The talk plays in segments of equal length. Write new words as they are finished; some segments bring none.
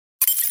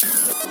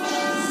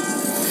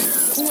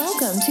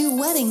Welcome to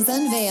Weddings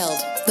Unveiled,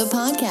 the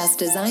podcast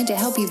designed to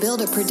help you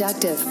build a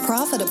productive,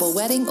 profitable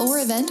wedding or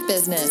event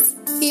business.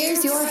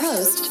 Here's your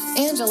host,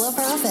 Angela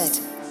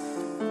Profit.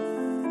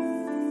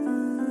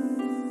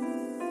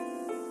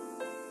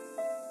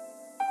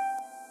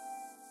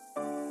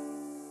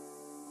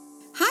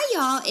 Hi,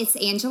 y'all. It's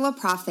Angela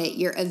Profit,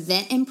 your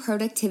event and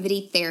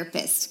productivity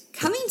therapist,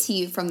 coming to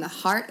you from the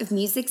heart of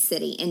Music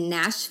City in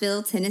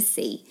Nashville,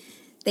 Tennessee.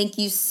 Thank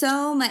you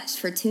so much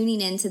for tuning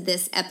in to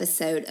this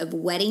episode of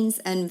Weddings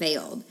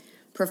Unveiled,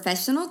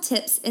 professional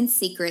tips and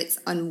secrets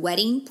on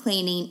wedding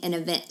planning and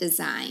event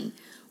design,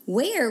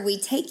 where we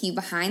take you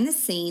behind the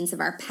scenes of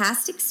our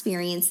past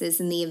experiences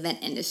in the event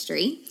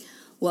industry,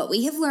 what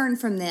we have learned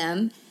from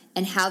them,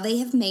 and how they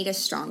have made us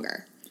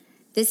stronger.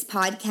 This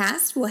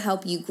podcast will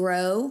help you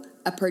grow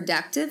a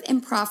productive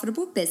and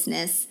profitable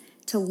business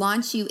to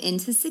launch you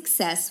into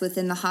success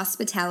within the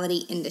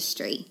hospitality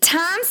industry.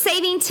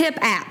 Time-saving tip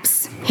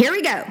apps. Here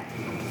we go.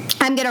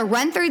 I'm going to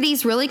run through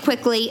these really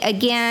quickly.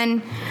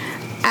 Again,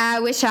 I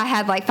wish I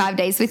had like 5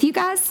 days with you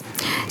guys.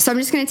 So I'm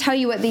just going to tell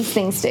you what these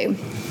things do.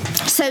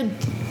 So,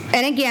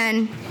 and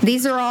again,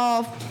 these are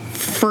all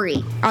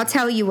free. I'll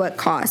tell you what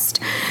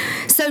cost.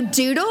 So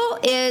Doodle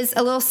is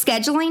a little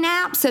scheduling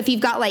app. So if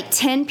you've got like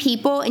 10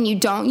 people and you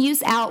don't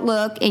use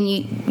Outlook and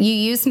you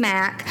use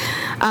Mac,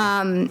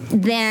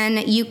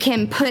 then you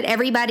can put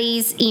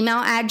everybody's email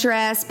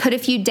address, put a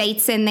few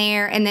dates in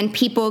there, and then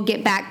people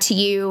get back to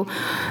you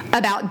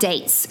about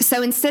dates.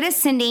 So instead of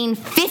sending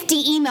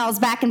 50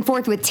 emails back and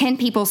forth with 10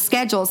 people's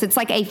schedules, it's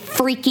like a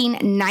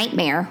freaking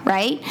nightmare,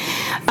 right?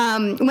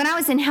 When I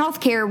was in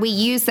healthcare, we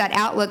used that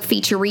Outlook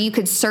feature where you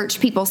could search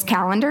people's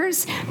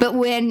calendars. But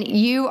when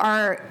you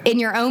are in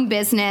your own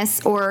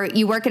business or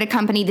you work at a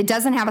company that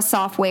doesn't have a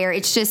software,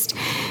 it's just,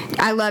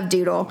 I love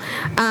Doodle.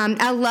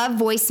 I love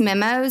voice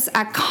memos.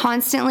 I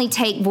constantly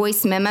take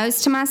voice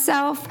memos to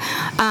myself.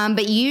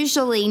 But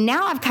usually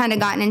now I've kind of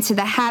gotten into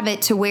the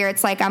habit to where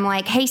it's like, I'm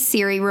like, hey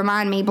Siri,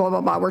 remind me, blah,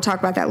 blah, blah. We'll talk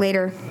about that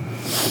later.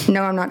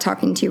 No, I'm not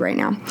talking to you right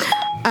now.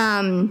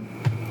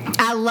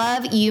 I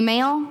love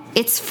Umail.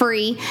 It's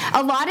free.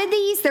 A lot of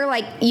these, they're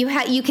like,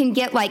 you can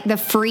get like the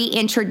free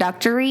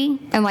introductory,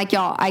 and like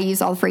y'all, I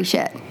use all the free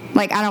shit.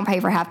 Like, I don't pay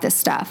for half this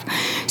stuff.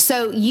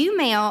 So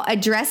Umail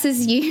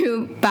addresses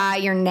you by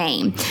your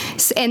name.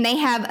 And they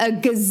have a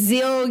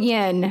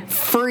gazillion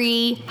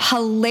free,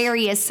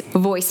 hilarious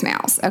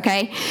voicemails,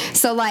 okay?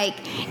 So, like,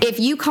 if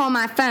you call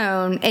my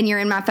phone and you're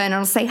in my phone,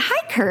 it'll say,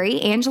 hi,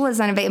 Curry, Angela's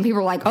unavailable. And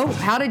people are like, oh,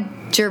 how did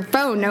your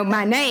phone know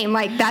my name?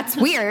 Like, that's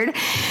weird.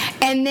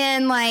 And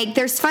then, like,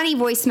 there's funny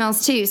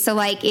voicemails, too. So,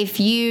 like, if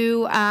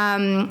you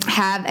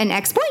have an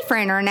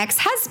ex-boyfriend or an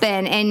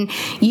ex-husband and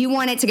you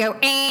want it to go,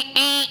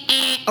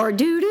 or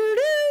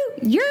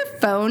do-do-do, your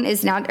phone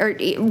is now, or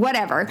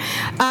whatever.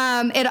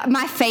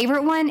 My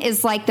favorite one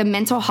is like the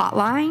mental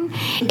hotline.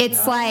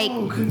 It's like,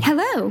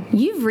 hello,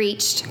 you've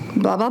reached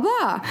blah, blah,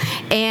 blah.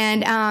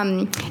 And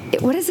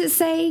what does it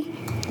say?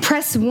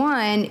 Press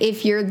 1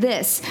 if you're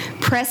this.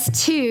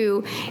 Press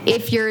 2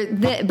 if you're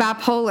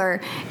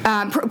bipolar.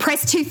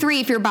 Press 2, 3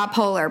 if you're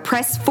bipolar.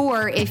 Press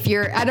 4 if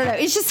you're, I don't know.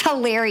 It's just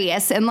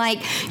hilarious. And like,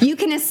 you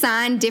can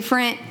assign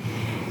different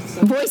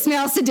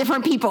voicemails to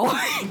different people.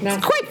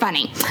 It's quite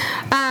funny.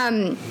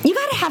 You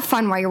got to have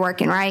fun while you're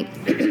working, right?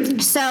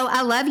 So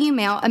I love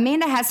Umail.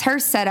 Amanda has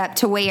hers set up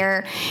to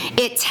where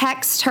it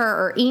texts her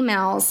or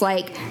emails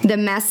like the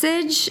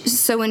message.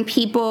 So when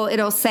people,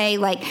 it'll say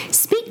like,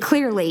 speak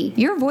clearly,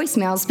 your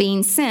voicemail's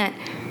being sent,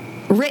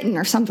 written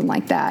or something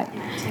like that.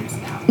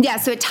 Yeah,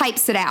 so it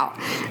types it out.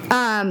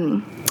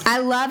 I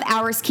love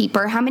Hours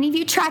Keeper. How many of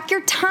you track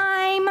your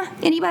time?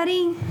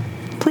 Anybody?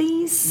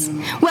 Please?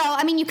 Well,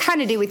 I mean, you kind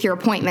of do with your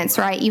appointments,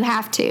 right? You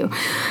have to.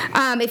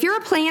 If you're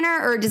a planner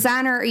or a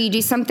designer or you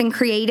do something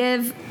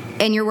creative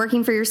and you're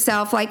working for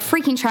yourself, like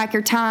freaking track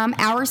your time.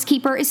 Hours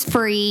Keeper is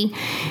free.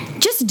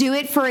 Just do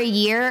it for a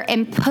year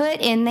and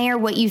put in there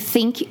what you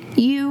think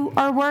you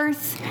are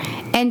worth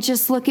and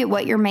just look at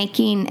what you're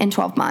making in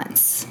 12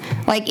 months.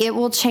 Like, it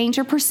will change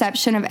your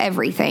perception of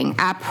everything.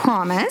 I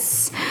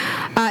promise.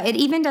 It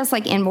even does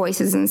like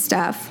invoices and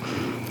stuff.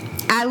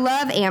 I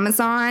love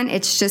Amazon.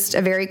 It's just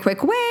a very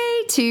quick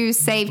way to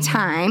save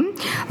time.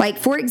 Like,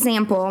 for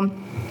example,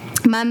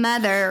 my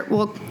mother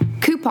will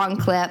coupon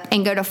clip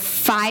and go to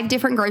 5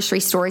 different grocery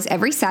stores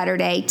every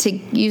Saturday to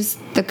use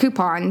the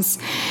coupons.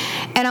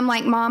 And I'm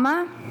like,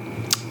 Mama,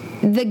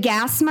 the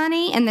gas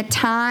money and the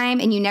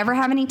time, and you never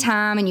have any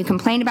time, and you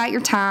complain about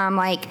your time,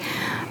 like,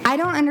 I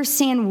don't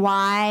understand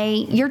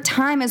why your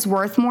time is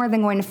worth more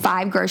than going to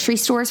 5 grocery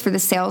stores for the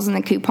sales and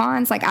the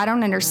coupons. Like, I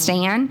don't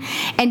understand.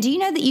 And do you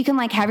know that you can,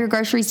 like, have your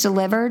groceries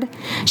delivered?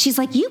 She's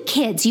like, you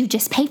kids, you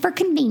just pay for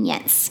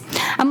convenience.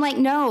 I'm like,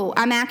 no,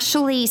 I'm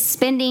actually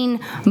spending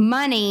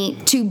money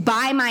to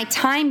buy my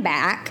time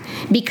back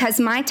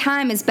because my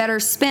time is better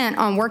spent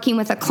on working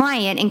with a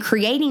client and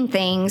creating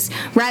things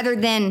rather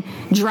than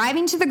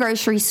driving to the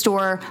grocery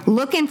store,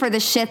 looking for the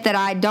shit that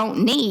I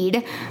don't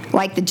need,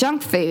 like the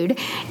junk food,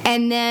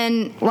 and then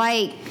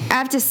like I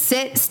have to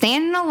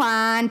stand in a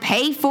line,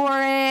 pay for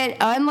it,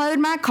 unload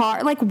my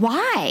car. Like,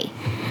 why?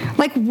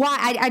 Like,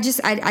 why?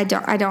 I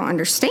don't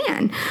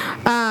understand.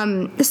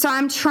 So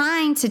I'm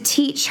trying to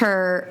teach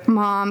her,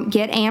 Mom,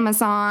 get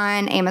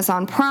Amazon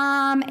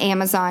Prime,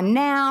 Amazon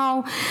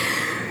Now.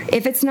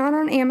 If it's not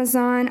on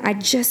Amazon, I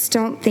just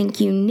don't think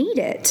you need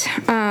it.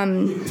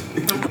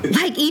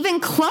 Like, even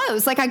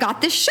clothes. Like, I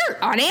got this shirt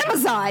on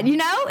Amazon,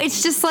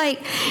 It's just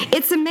like,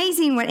 it's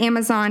amazing what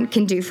Amazon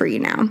can do for you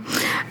now.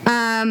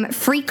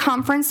 Free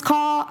conference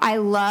call. I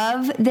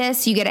love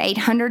this. You get an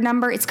 800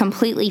 number. It's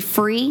completely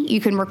free. You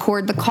can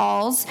record the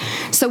calls.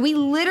 So we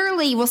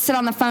literally will sit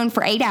on the phone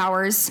for 8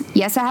 hours.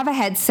 Yes, I have a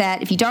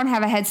headset. If you don't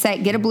have a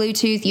headset, get a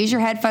Bluetooth. Use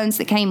your headphones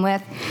that came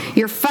with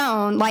your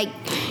phone. Like,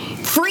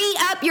 free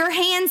up your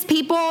hands,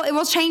 people. It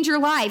will change your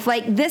life.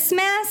 Like, this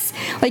mess,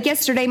 like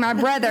yesterday, my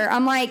brother,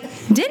 I'm like,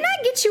 didn't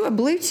I get you a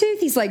Bluetooth?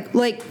 He's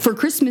like for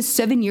Christmas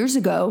 7 years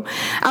ago.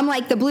 I'm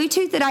like, the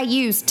Bluetooth that I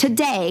use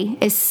today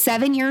is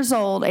 7 years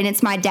old, and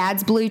it's my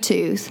dad's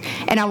Bluetooth,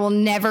 and I will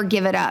never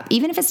give it up,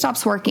 even if it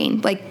stops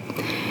working. Like,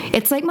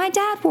 it's like my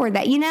dad wore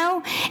that,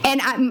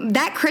 And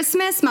that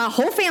Christmas, my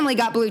whole family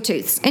got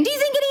Bluetooths. And do you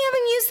think any of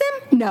them use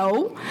them?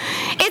 No.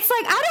 It's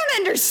like, I don't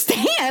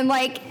understand.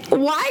 Like,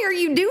 why are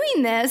you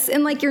doing this?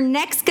 And, like, your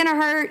neck's going to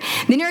hurt.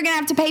 Then you're going to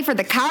have to pay for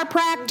the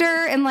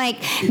chiropractor. And, like,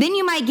 then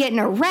you might get in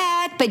a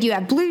wreck, but you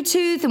have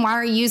Bluetooth. And why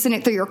are you using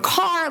it through your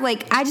car?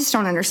 Like, I just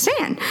don't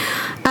understand.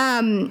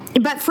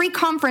 But free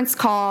conference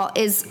call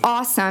is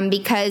awesome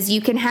because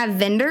you can have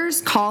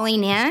vendors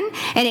calling in,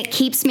 and it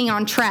keeps me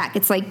on track.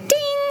 It's like, ding.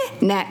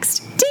 Next,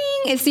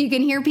 ding, and so you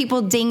can hear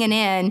people dinging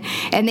in,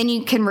 and then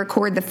you can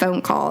record the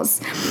phone calls.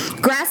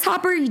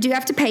 Grasshopper, you do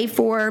have to pay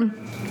for.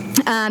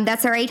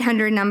 That's our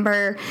 800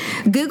 number.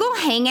 Google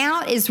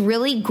Hangout is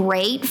really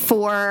great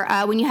for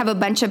when you have a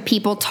bunch of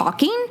people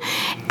talking.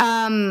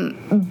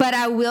 But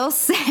I will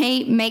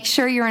say, make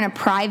sure you're in a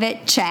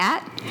private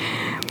chat.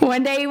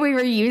 One day we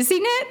were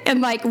using it,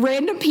 and like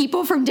random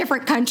people from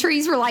different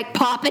countries were like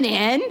popping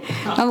in.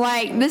 I'm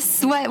like, this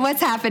is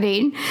what's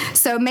happening.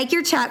 So make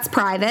your chats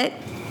private.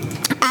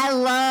 I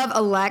love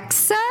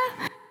Alexa.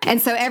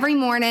 And so every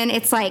morning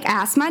it's like,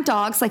 ask my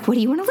dogs, like, what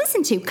do you want to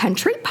listen to?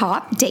 Country,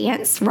 pop,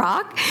 dance,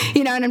 rock,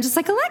 and I'm just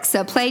like,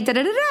 Alexa, play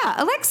da-da-da-da,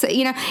 Alexa,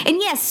 And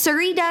yes,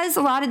 Siri does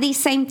a lot of these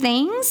same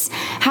things.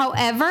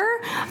 However,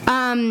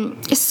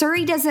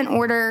 Siri doesn't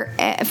order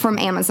from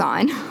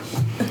Amazon.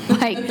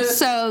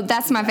 So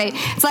that's my favorite.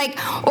 It's like,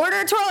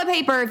 order toilet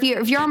paper.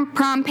 If you're on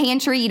Prime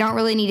Pantry, you don't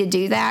really need to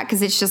do that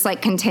because it's just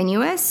like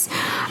continuous.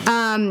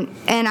 And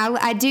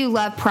I do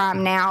love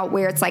Prime Now,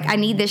 where it's like, I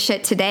need this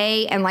shit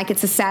today, and like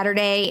it's a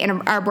Saturday,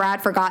 and our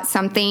Brad forgot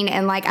something,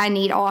 and like I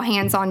need all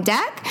hands on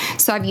deck.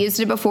 So I've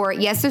used it before.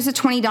 Yes, there's a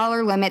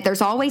 $20 limit.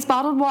 There's always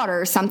bottled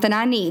water or something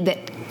I need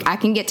that I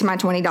can get to my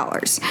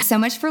 $20. So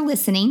much for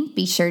listening.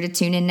 Be sure to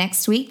tune in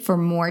next week for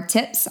more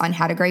tips on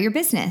how to grow your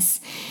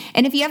business.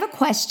 And if you have a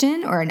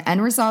question or an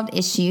unresolved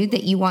issue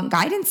that you want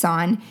guidance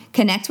on,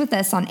 connect with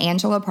us on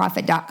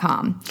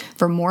angelaprofit.com.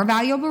 For more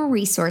valuable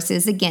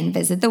resources, again,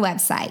 visit the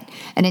website.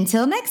 And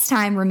until next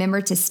time,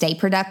 remember to stay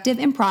productive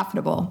and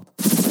profitable.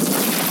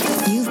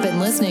 You've been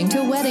listening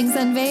to Weddings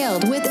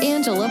Unveiled with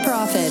Angela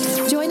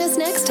Profit. Join us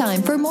next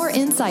time for more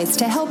insights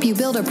to help you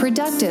build a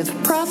productive,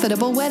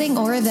 profitable wedding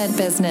or event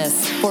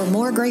business. For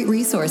more great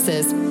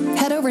resources,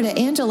 head over to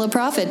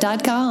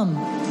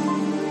angelaprofit.com.